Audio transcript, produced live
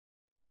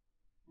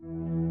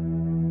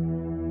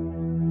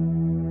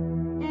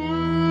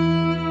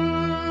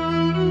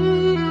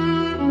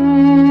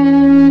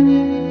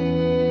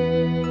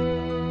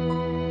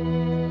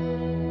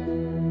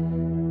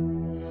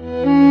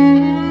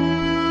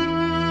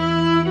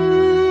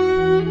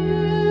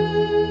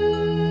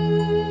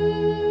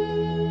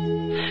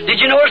Did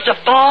you notice the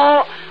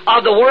fall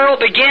of the world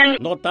begin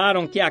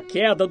Notaram que a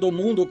queda do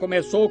mundo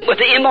começou with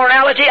the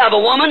immorality of a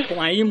woman? com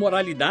a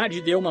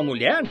imoralidade de uma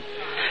mulher?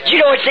 Do you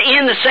know it's to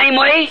end the same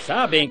way?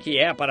 Sabem que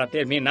é para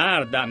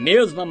terminar da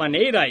mesma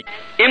maneira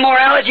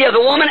Immorality of the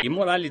woman,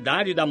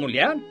 imoralidade da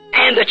mulher?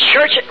 and the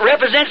church it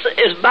represents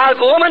is by the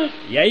woman.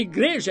 E a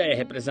igreja é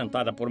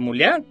representada por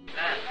mulher?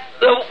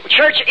 The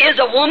church is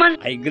a woman,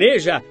 A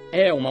igreja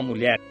é uma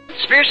mulher,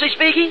 spiritually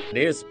speaking.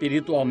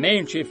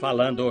 espiritualmente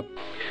falando.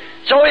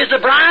 So is the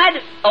bride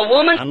a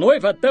woman, A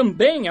noiva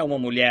também é uma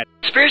mulher,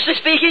 spiritually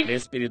speaking.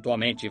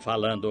 espiritualmente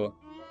falando.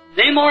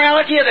 The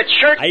immorality of the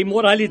church, A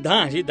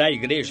imoralidade da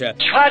igreja,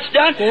 how it's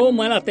done.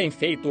 como ela tem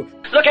feito.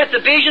 Look at the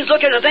visions,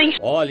 look at the things.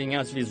 Olhem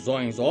as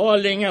visões,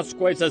 olhem as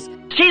coisas.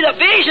 See the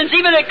visions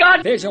even that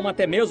God Vejam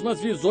até mesmo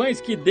as visões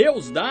que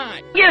Deus dá.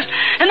 gives,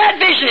 and that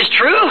vision is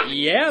true.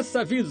 E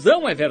essa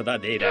visão é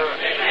verdadeira.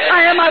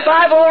 I have my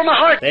Bible over my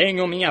heart.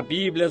 Tenho minha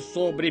Bíblia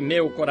sobre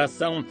meu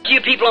coração.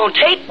 You people on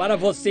tape, Para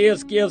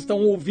vocês que estão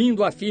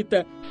ouvindo a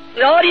fita,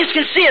 the audience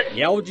can see it.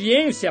 e a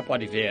audiência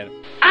pode ver.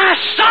 I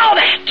saw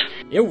that.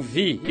 Eu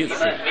vi isso.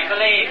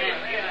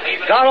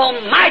 God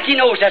Almighty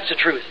knows that's the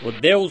truth. O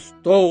Deus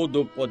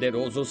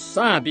Todo-Poderoso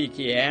sabe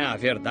que é a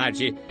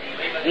verdade.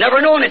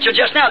 Never known it till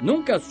just now.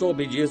 Nunca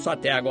soube disso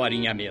até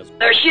agorinha mesmo.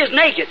 There she is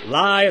naked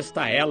Lá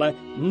está ela,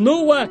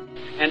 nua,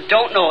 and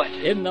don't know it.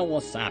 e não o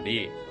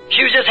sabe.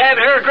 She was just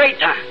having her a great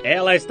time.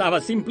 Ela estava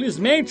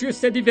simplesmente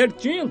se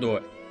divertindo.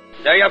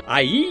 There you are.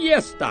 Aí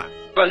está.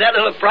 When that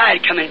little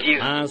bride come into you,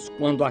 Mas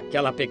quando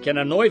aquela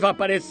pequena noiva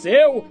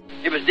apareceu,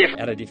 it was different.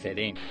 era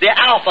diferente. The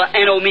Alpha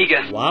and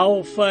Omega. O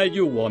Alfa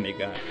e o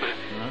Ômega.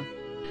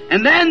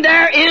 And then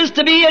there is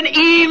to be an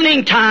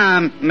evening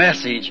time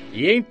message.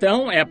 E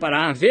então é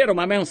para haver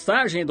uma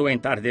mensagem do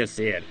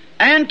entardecer.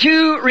 And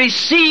to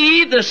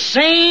receive the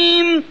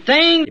same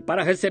thing E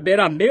para receber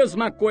a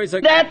mesma coisa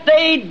that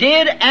they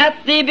did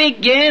at the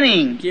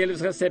beginning. que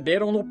eles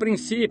receberam no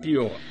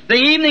princípio. The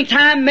evening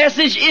time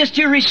message is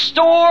to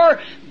restore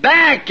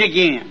back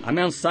again. A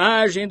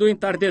mensagem do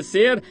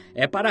entardecer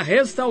é para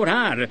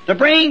restaurar, To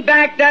bring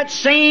back that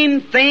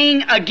same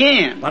thing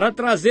again. para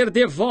trazer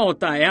de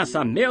volta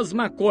essa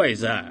mesma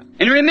coisa.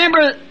 And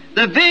remember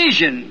the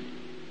vision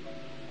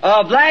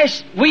of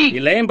last E week,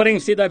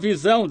 lembrem-se da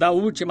visão da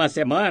última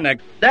semana,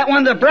 that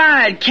when the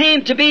bride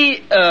came to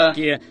be a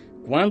que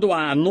quando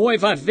a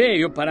noiva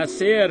veio para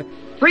ser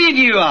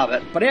preview of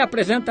it,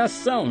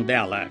 pré-apresentação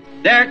dela,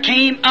 there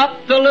came up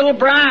the little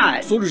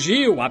bride,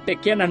 surgiu a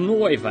pequena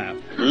noiva,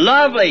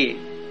 lovely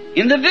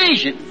in the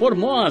vision.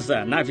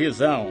 formosa na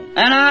visão.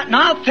 And I,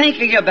 not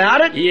thinking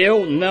about it, E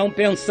eu, não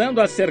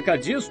pensando acerca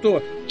disto,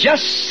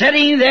 just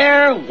sitting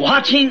there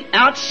watching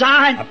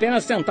outside,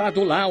 apenas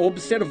sentado lá,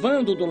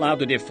 observando do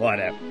lado de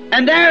fora.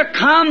 and there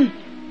come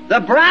the E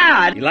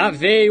bride. lá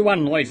veio a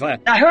noiva.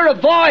 I heard a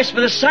voice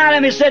by the side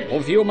of me said,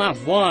 Ouvi uma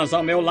voz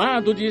ao meu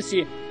lado,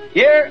 disse: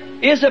 "Here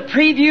is a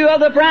preview of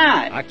the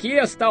bride." aqui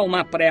está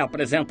uma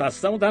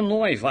pré-apresentação da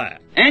noiva.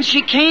 And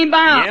she came E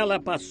by. ela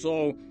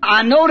passou.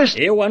 I noticed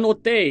Eu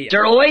anotei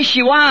the way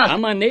she a was,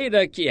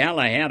 maneira que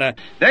ela era,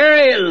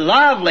 very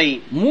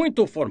lovely,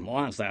 muito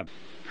formosa,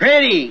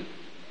 pretty,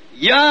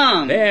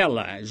 young.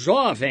 bela,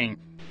 jovem.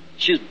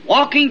 She's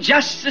walking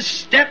just a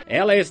step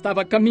Ela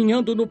estava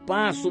caminhando no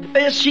passo,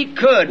 as she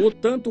could. o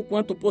tanto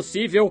quanto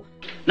possível,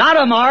 Not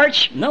a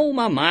march, não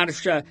uma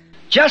marcha,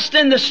 just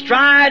in the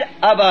stride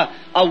of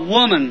a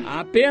woman.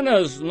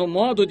 apenas no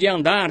modo de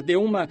andar de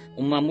uma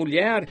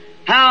mulher,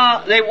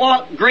 How they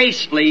walk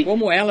gracefully,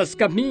 como elas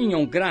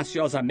caminham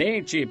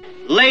graciosamente,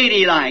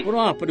 ladylike.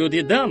 próprio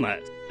de damas.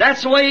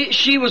 That's the way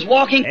she was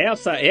walking,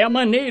 Essa é a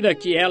maneira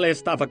que ela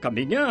estava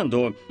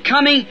caminhando,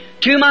 coming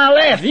to my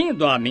left,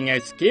 vindo à minha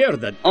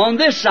esquerda, on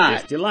this side.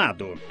 deste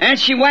lado. And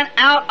she went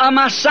out on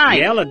my E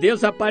side. ela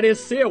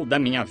desapareceu da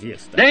minha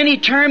vista. Then he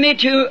turned me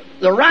to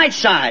the right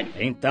side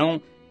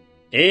Então,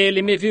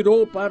 ele me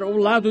virou para o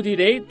lado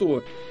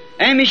direito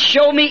and he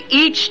showed me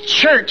each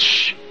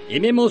church e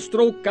me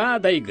mostrou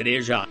cada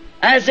igreja,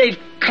 as they've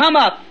come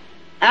up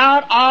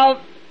out of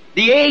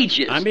the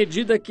ages. à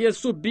medida que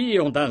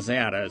subiam das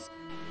eras.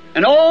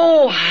 And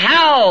oh,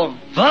 how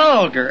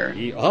vulgar.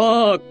 E,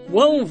 oh,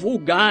 quão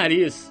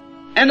vulgares!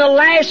 And the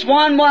last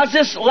one was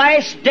this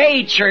last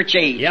day church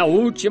age, E a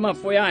última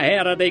foi a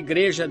era da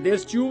igreja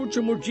deste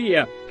último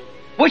dia,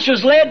 which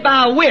was led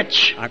by a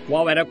witch. a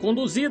qual era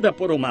conduzida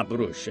por uma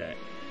bruxa.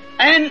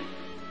 And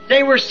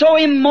they were so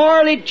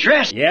immorally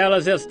dressed, E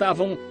elas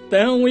estavam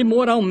tão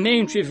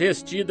imoralmente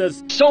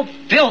vestidas, so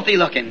filthy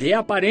looking. de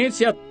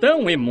aparência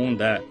tão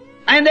imunda,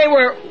 And they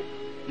were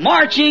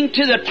marching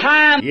to the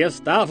time e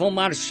estavam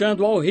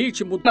marchando ao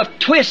ritmo of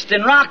twist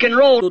and rock and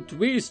roll. do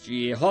twist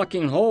e rock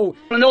and roll,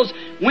 And those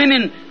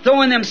women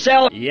throwing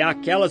themselves e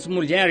aquelas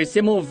mulheres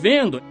se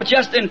movendo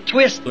just in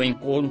twist, em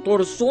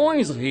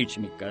contorções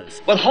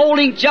rítmicas, with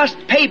holding just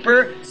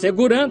paper,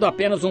 segurando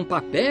apenas um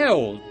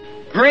papel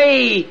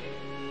gray,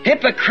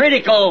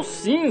 hypocritical.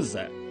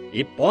 cinza,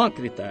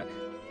 hipócrita.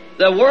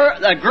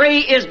 The gray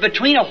is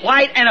between a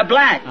white and a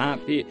black,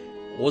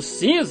 O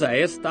cinza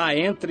está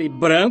entre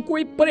branco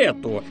e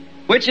preto,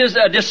 which is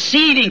a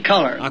deceiving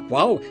color. a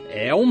qual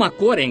é uma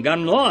cor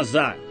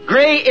enganosa.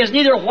 Gray is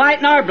neither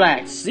white nor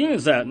black.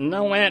 Cinza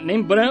não é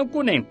nem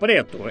branco nem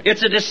preto.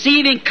 It's a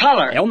deceiving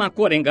color. É uma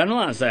cor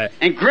enganosa.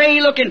 And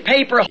gray-looking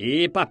paper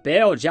E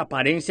papel de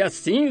aparência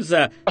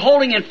cinza,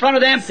 holding in front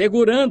of them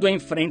segurando em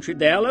frente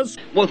delas,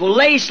 with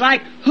lace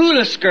like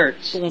hula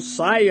skirts, com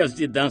saias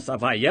de dança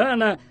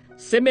havaiana,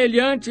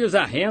 semelhantes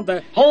à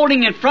renda,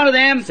 holding in front of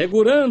them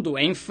segurando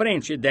em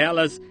frente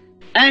delas,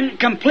 and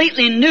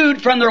completely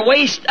nude from their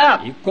waist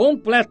up, e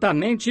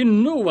completamente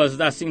nuas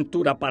da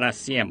cintura para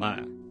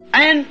cima.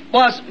 and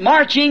was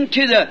marching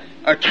to the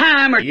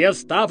time or E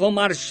estavam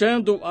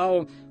marchando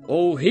ao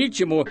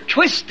ritmo,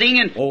 twisting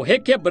and ou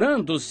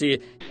requebrando-se,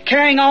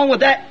 carrying on with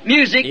that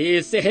music,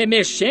 e se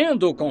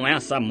remexendo com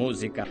essa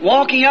música,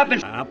 walking up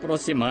and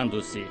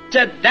aproximando-se.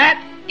 said, "That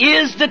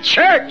is the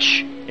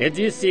church." E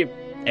disse,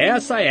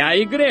 essa é a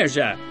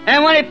igreja.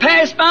 And when it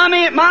passed by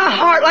me, my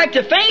heart like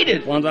to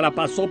fainted. Quando ela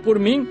passou por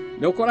mim,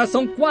 meu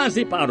coração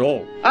quase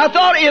parou. I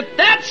thought, if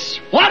that's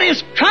what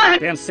is trying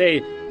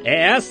Pensei,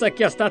 é essa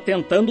que está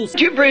tentando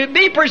to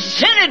be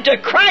presented to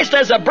Christ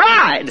as a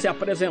bride, se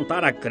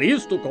apresentar a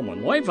Cristo como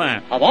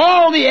noiva, of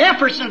all the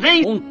efforts and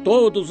things com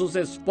todos os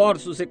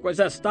esforços e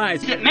coisas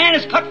tais that man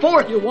has put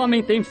forth que o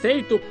homem tem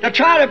feito to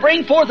try to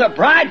bring forth a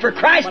bride for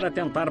Christ, para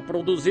tentar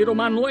produzir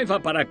uma noiva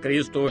para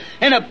Cristo.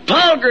 and a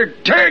vulgar,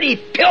 dirty,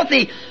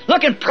 filthy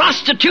looking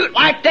prostitute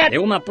like that É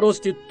uma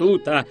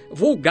prostituta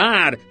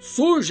vulgar,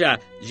 suja,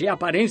 de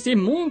aparência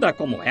imunda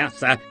como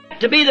essa,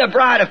 to be the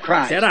bride of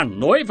Christ. será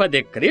noiva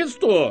de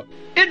Cristo?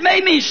 It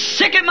made me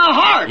sick at my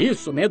heart.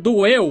 Isso me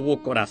doeu o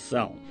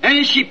coração. And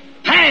as she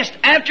passed,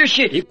 after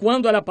she E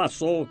quando ela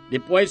passou,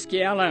 depois que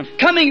ela,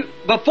 coming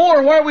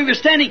before where we were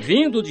standing,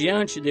 vindo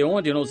diante de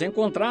onde nos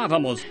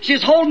encontrávamos,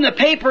 she's holding the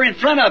paper in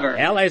front of her,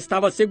 ela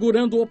estava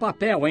segurando o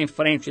papel em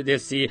frente de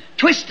si,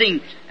 twisting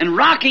and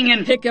rocking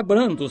and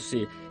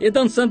requebrando-se e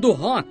dançando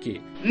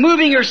rock,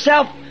 moving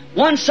herself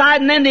one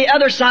side and then the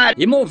other side.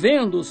 e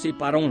movendo-se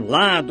para um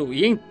lado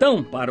e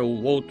então para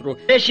o outro,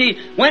 As she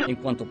went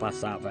enquanto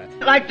passava.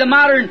 like the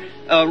modern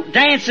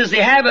dances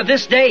they have of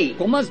this day,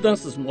 Como as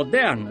danças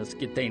modernas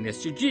que tem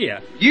neste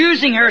dia,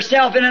 using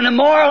herself in an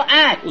immoral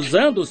act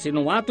usando-se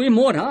num ato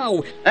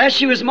imoral, as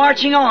she was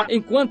marching on.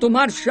 enquanto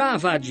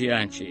marchava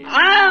adiante.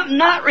 I'm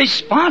not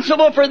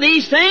responsible for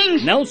these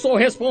things. Não sou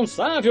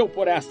responsável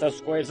por estas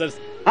coisas.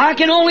 I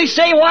can only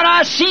say what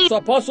I see,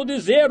 Só posso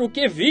dizer o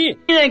que vi.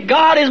 and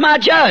God is my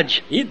judge.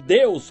 E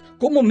Deus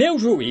como meu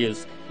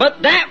juiz.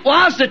 But that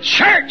was the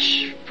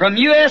church from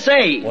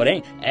USA.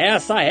 Porém,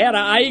 essa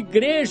era a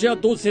Igreja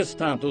dos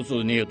Estados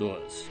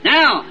Unidos.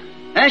 Now,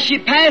 as she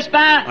passed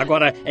by,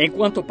 Agora,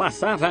 enquanto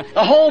passava,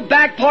 the whole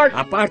back part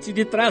a parte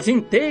de trás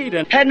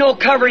inteira had no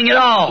covering at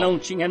all. não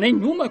tinha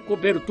nenhuma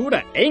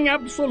cobertura em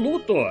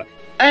absoluto.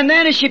 And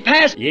then as she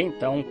passed E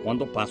então,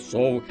 quando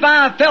passou, by,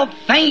 I felt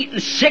faint and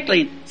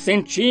sickly.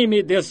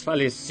 senti-me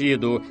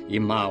desfalecido e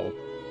mal.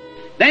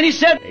 Then he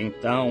said,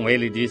 Então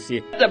ele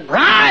disse, the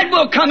bride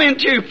will come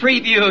into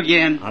preview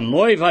again. a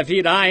noiva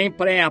virá em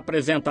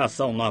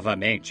pré-apresentação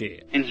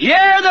novamente. And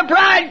here the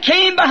bride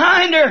came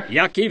behind her. E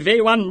aqui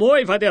veio a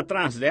noiva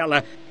detrás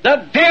dela, The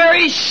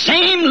very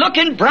same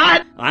looking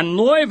bride a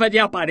noiva de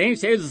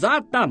aparência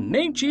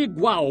exatamente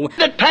igual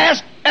that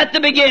passed at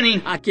the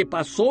beginning. a que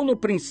passou no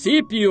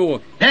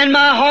princípio. Then my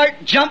heart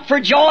jumped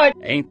for joy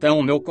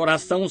Então meu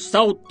coração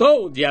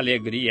saltou de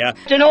alegria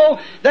to know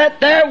that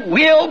there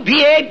will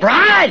be a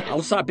bride.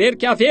 ao saber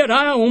que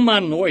haverá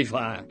uma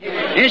noiva.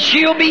 And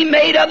she'll be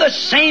made of the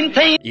same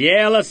thing, E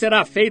ela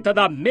será feita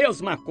da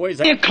mesma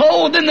coisa, and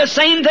clothed in the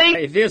same thing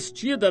e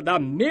vestida da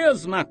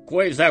mesma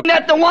coisa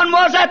that the one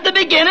was at the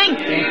beginning.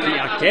 em que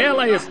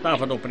aquela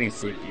estava no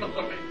princípio.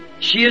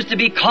 She is to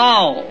be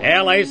called.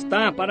 Ela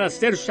está para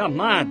ser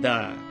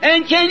chamada.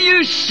 And can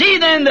you see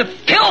then the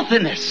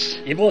filthiness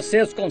E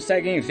vocês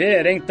conseguem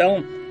ver,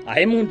 então, a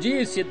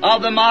imundície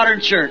of the modern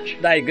church,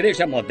 da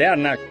igreja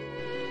moderna,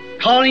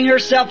 calling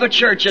herself a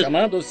church,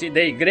 chamando-se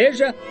de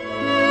igreja,